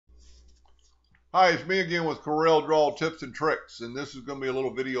Hi, it's me again with Corel Draw tips and tricks, and this is going to be a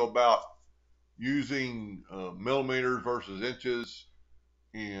little video about using millimeters versus inches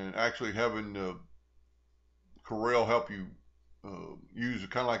and actually having Corel help you use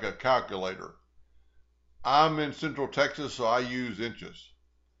kind of like a calculator. I'm in Central Texas, so I use inches.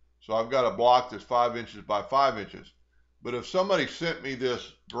 So I've got a block that's 5 inches by 5 inches. But if somebody sent me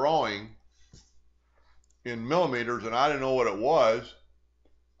this drawing in millimeters and I didn't know what it was,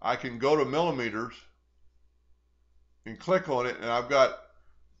 I can go to millimeters and click on it, and I've got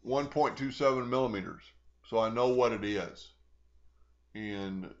 1.27 millimeters. So I know what it is.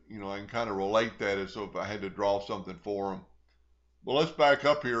 And, I can kind of relate that as so if I had to draw something for them. But let's back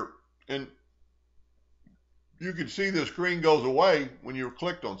up here. And you can see the screen goes away when you're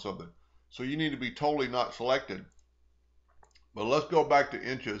clicked on something. So you need to be totally not selected. But let's go back to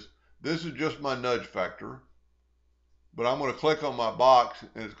inches. This is just my nudge factor. But I'm going to click on my box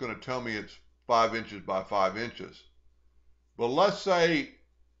and it's going to tell me it's 5 inches by 5 inches. But let's say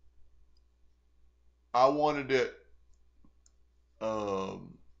I wanted it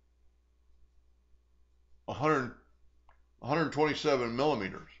 127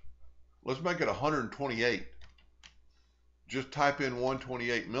 millimeters. Let's make it 128. Just type in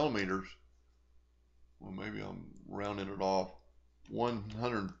 128 millimeters. Well, maybe I'm rounding it off.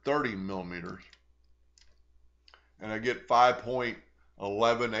 130 millimeters. And I get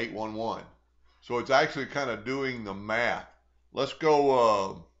 5.11811. So it's actually kind of doing the math. Let's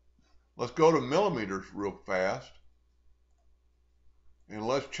go to millimeters real fast. And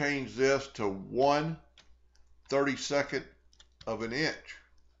let's change this to 1/32 of an inch.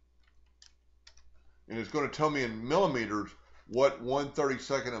 And it's going to tell me in millimeters what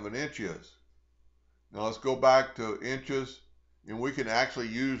 1/32 of an inch is. Now let's go back to inches, and we can actually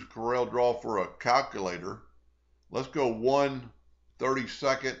use Corel Draw for a calculator. Let's go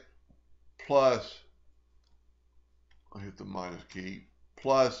 1/32 plus, I'll hit the minus key,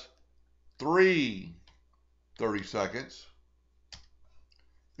 plus 3/32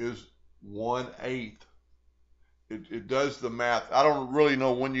 is 1/8. It does the math. I don't really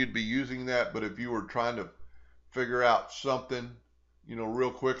know when you'd be using that, but if you were trying to figure out something,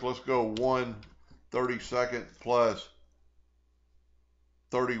 real quick, let's go 1/32 plus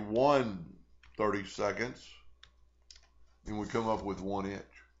 31/32, and we come up with 1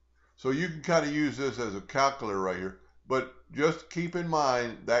 inch. So you can kind of use this as a calculator right here, but just keep in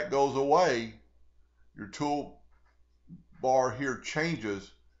mind that goes away. Your tool bar here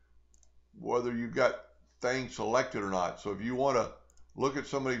changes whether you've got things selected or not. So if you want to look at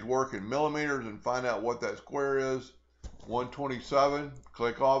somebody's work in millimeters and find out what that square is, 127,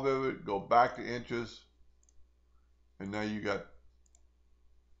 click off of it, go back to inches, and now you got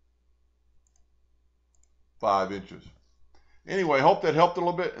 5 inches. Anyway, hope that helped a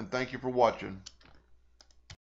little bit, and thank you for watching.